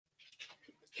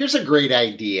here's a great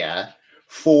idea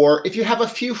for if you have a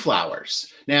few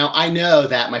flowers. Now, I know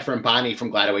that my friend Bonnie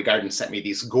from Gladiolus Gardens sent me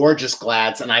these gorgeous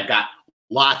glads, and I've got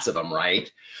lots of them,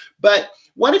 right? But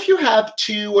what if you have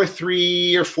 2 or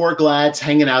 3 or 4 glads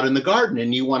hanging out in the garden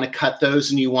and you want to cut those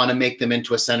and you want to make them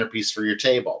into a centerpiece for your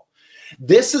table?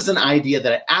 This is an idea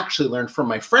that I actually learned from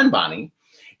my friend Bonnie,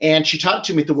 and she taught it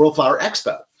to me at the World Flower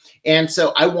Expo. And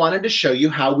so I wanted to show you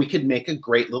how we could make a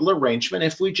great little arrangement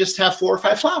if we just have 4 or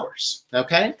 5 flowers,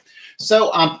 okay?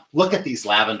 So look at these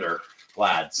lavender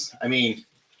glads. I mean,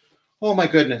 oh my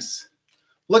goodness.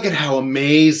 Look at how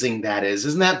amazing that is.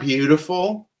 Isn't that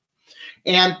beautiful?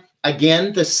 And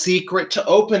again, the secret to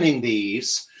opening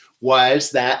these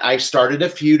was that I started a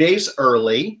few days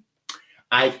early.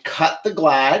 I cut the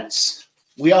glads.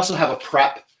 We also have a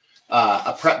prep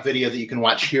video that you can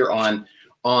watch here on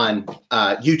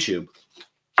YouTube.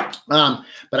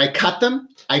 But I cut them,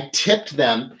 I tipped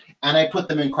them, and I put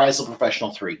them in Chrysler Professional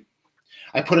 3.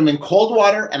 I put them in cold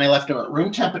water and I left them at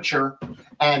room temperature,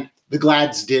 and the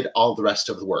glads did all the rest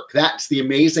of the work. That's the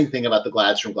amazing thing about the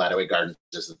glads from Gladiolus Gardens,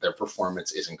 is that their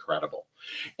performance is incredible.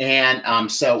 And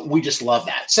so we just love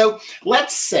that. So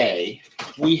let's say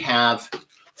we have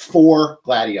 4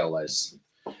 gladiolus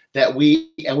that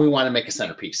we want to make a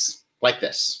centerpiece like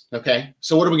this, okay?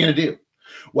 So what are we going to do?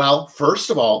 Well, first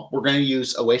of all, we're going to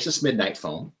use Oasis Midnight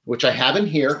Foam, which I have in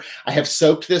here. I have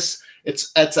soaked this.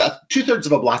 It's 2/3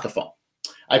 of a block of foam.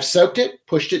 I've soaked it,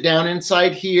 pushed it down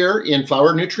inside here in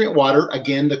flower nutrient water.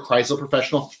 Again, the Chrysler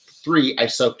Professional 3, I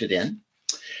soaked it in.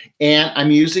 And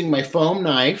I'm using my foam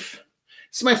knife.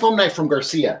 This is my foam knife from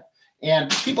Garcia. And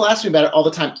people ask me about it all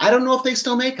the time. I don't know if they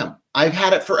still make them. I've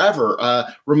had it forever.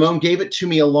 Ramon gave it to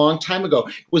me a long time ago.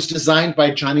 It was designed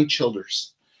by Johnny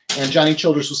Childers. And Johnny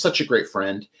Childers was such a great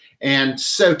friend and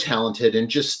so talented and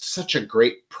just such a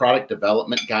great product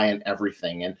development guy and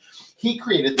everything. And he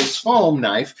created this foam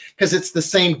knife because it's the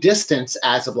same distance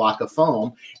as a block of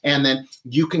foam. And then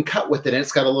you can cut with it. And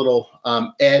it's got a little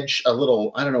edge, I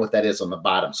don't know what that is on the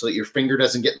bottom, so that your finger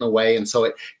doesn't get in the way. And so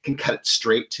it can cut it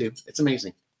straight too. It's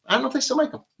amazing. I don't know if they still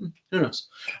make them. Who knows?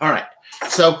 All right.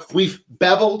 So we've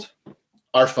beveled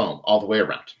our foam all the way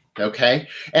around. Okay.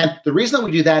 And the reason that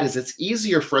we do that is it's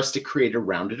easier for us to create a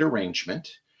rounded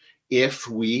arrangement if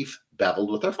we've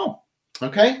beveled with our foam.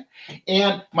 Okay.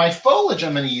 And my foliage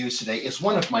I'm going to use today is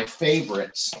one of my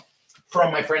favorites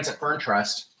from my friends at Fern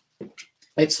Trust.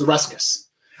 It's the Ruscus.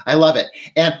 I love it.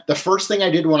 And the first thing I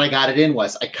did when I got it in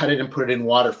was I cut it and put it in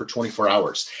water for 24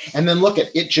 hours. And then look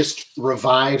at it, just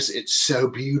revives. It's so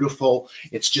beautiful.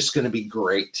 It's just going to be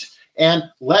great. And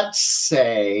let's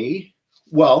say,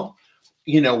 well,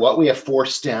 you know what? We have 4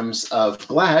 stems of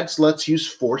glads. Let's use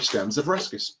 4 stems of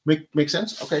ruscus. Make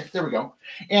sense? Okay, there we go.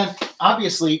 And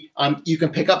obviously, you can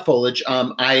pick up foliage.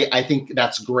 I think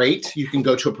that's great. You can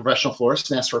go to a professional florist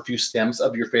and ask for a few stems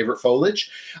of your favorite foliage.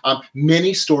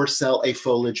 Many stores sell a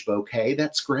foliage bouquet.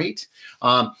 That's great.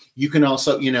 You can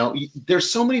also, you know,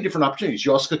 there's so many different opportunities.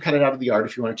 You also could cut it out of the yard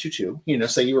if you wanted to too. You know,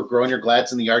 say you were growing your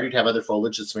glads in the yard, you'd have other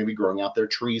foliage that's maybe growing out there,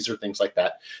 trees or things like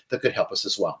that, that could help us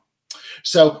as well.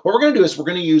 So what we're going to do is we're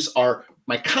going to use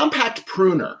my compact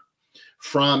pruner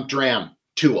from Dram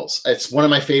Tools. It's one of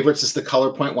my favorites. It's the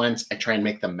Color Point ones. I try and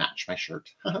make them match my shirt.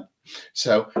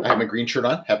 So I have my green shirt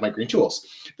on, have my green tools.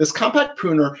 This compact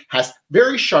pruner has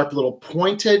very sharp little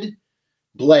pointed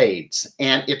blades,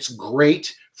 and it's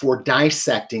great for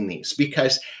dissecting these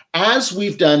because as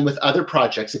we've done with other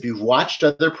projects, if you've watched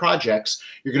other projects,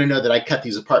 you're going to know that I cut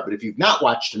these apart. But if you've not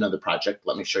watched another project,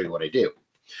 let me show you what I do.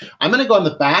 I'm going to go on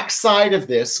the back side of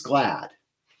this glad.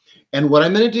 And what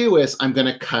I'm going to do is I'm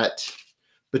going to cut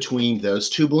between those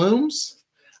 2 blooms.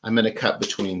 I'm going to cut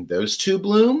between those 2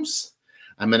 blooms.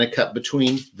 I'm going to cut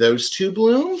between those 2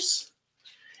 blooms.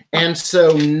 And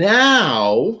so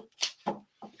now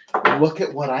look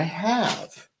at what I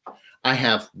have. I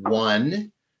have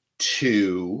 1,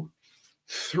 2,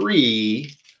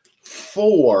 3,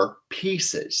 4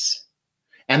 pieces.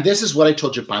 And this is what I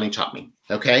told you Bonnie taught me.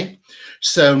 Okay,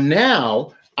 so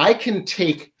now I can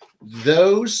take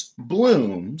those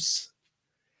blooms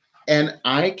and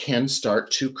I can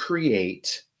start to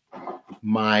create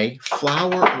my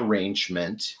flower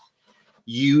arrangement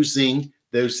using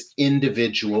those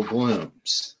individual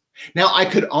blooms. Now, I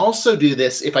could also do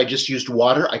this if I just used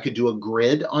water. I could do a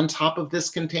grid on top of this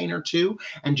container too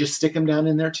and just stick them down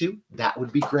in there too. That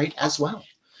would be great as well.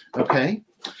 Okay.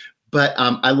 But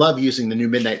I love using the new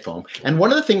Midnight Foam. And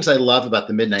one of the things I love about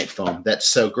the Midnight Foam that's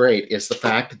so great is the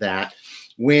fact that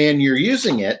when you're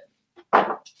using it,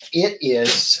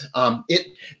 it's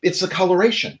the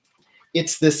coloration.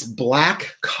 It's this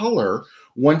black color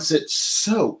once it's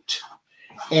soaked.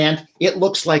 And it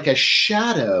looks like a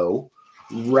shadow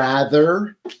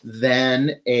rather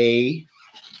than a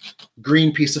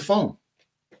green piece of foam.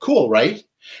 Cool, right?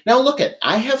 Now look at,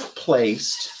 I have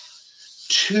placed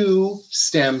 2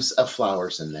 stems of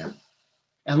flowers in there.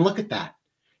 And look at that.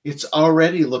 It's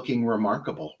already looking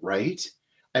remarkable, right?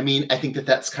 I mean, I think that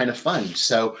that's kind of fun.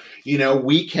 So, you know,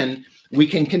 we can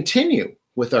continue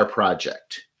with our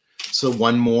project. So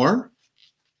one more.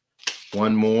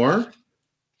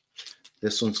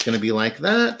 This one's going to be like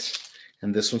that.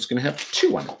 And this one's going to have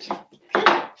 2 on it.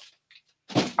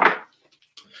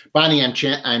 Bonnie,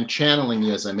 I'm channeling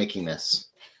you as I'm making this.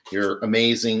 Your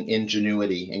amazing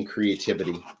ingenuity and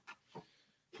creativity.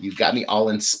 You got me all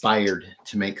inspired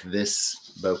to make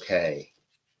this bouquet.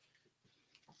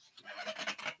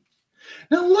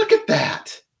 Now look at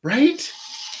that, right?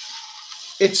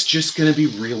 It's just going to be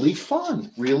really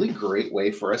fun, really great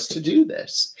way for us to do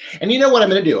this. And you know what I'm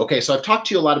going to do? Okay, so I've talked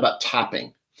to you a lot about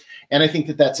topping, and I think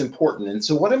that that's important. And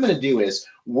so what I'm going to do is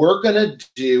we're going to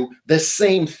do the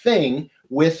same thing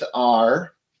with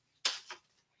our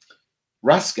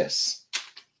ruscus.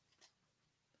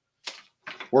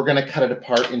 We're going to cut it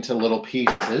apart into little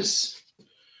pieces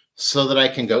so that I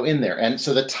can go in there. And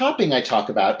so the topping I talk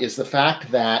about is the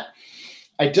fact that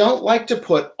I don't like to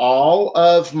put all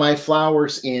of my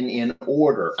flowers in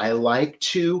order. I like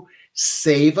to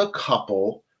save a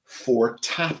couple for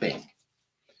topping.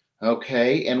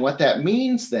 Okay, and what that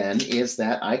means then is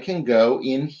that I can go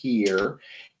in here,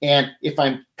 and if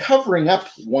I'm covering up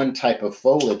one type of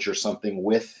foliage or something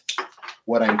with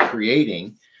what I'm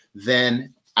creating,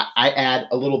 then I add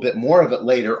a little bit more of it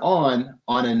later on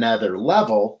another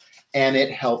level, and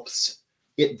it helps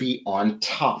it be on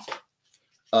top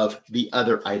of the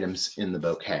other items in the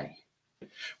bouquet.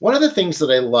 One of the things that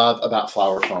I love about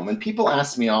flower foam, and people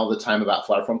ask me all the time about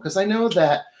flower foam, because I know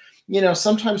that, you know,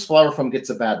 sometimes flower foam gets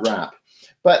a bad rap,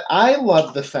 but I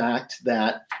love the fact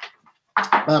that,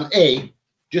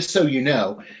 just so you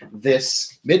know,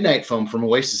 this Midnight Foam from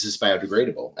Oasis is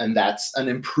biodegradable, and that's an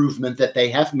improvement that they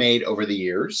have made over the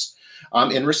years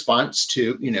in response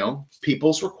to, you know,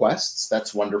 people's requests.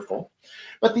 That's wonderful.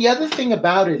 But the other thing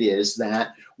about it is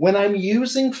that when I'm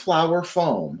using flower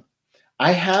foam,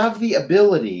 I have the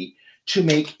ability to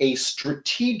make a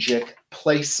strategic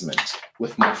placement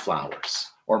with my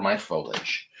flowers or my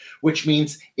foliage, which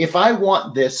means if I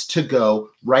want this to go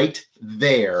right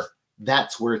there,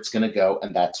 that's where it's going to go,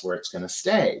 and that's where it's going to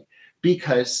stay,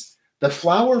 because the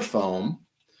flower foam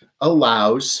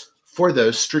allows for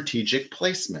those strategic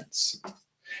placements.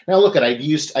 Now look at,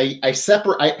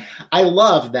 I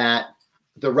love that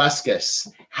the ruscus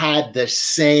had the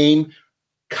same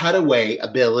cutaway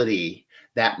ability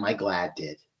that my glad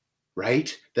did,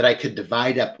 right? That I could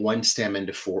divide up one stem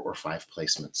into 4 or 5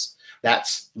 placements.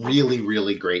 That's really,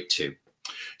 really great too.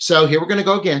 So here we're going to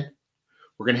go again.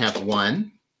 We're going to have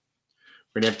 1.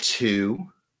 We're going to have 2.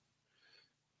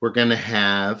 We're going to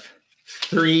have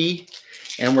 3.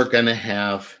 And we're going to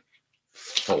have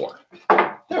 4.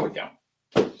 There we go.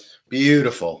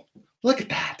 Beautiful. Look at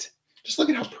that. Just look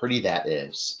at how pretty that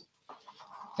is.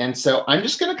 And so I'm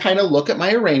just going to kind of look at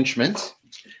my arrangement,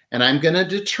 and I'm going to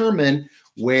determine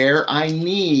where I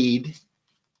need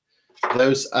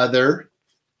those other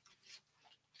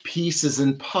pieces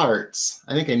and parts.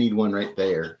 I think I need one right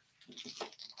there.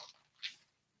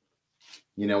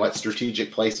 You know what?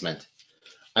 Strategic placement.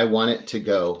 I want it to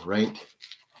go right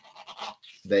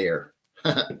there.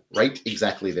 Right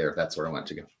exactly there. That's where I want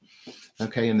it to go.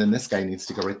 Okay, and then this guy needs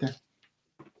to go right there.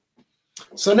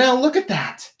 So now look at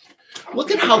that.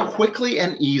 Look at how quickly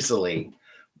and easily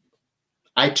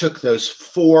I took those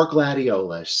 4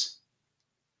 gladiolus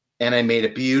and I made a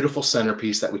beautiful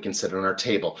centerpiece that we can sit on our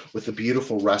table with the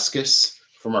beautiful ruscus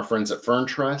from our friends at Fern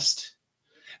Trust.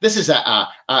 This is a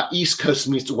East Coast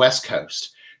meets West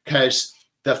Coast, because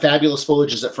the fabulous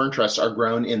foliages at Fern Trust are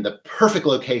grown in the perfect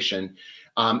location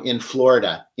in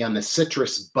Florida, on the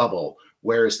citrus bubble,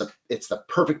 where it's the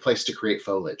perfect place to create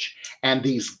foliage. And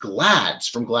these glads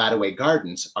from Gladaway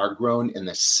Gardens are grown in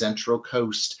the central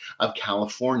coast of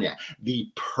California,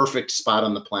 the perfect spot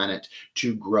on the planet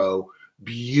to grow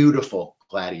beautiful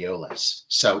gladiolus.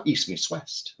 So East meets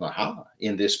West,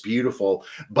 in this beautiful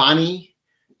Bonny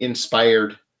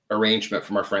inspired arrangement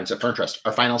from our friends at Fern Trust.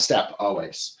 Our final step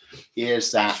always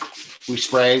is that we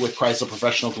spray with Chrysal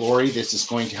Professional Glory. This is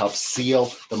going to help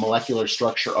seal the molecular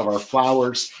structure of our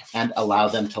flowers and allow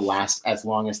them to last as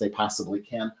long as they possibly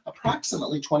can,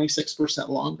 approximately 26%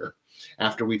 longer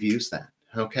after we've used that,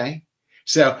 okay?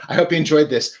 So I hope you enjoyed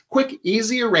this quick,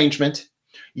 easy arrangement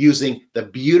using the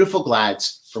beautiful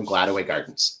glads from Gladaway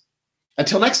Gardens.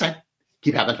 Until next time,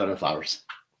 keep having fun with flowers.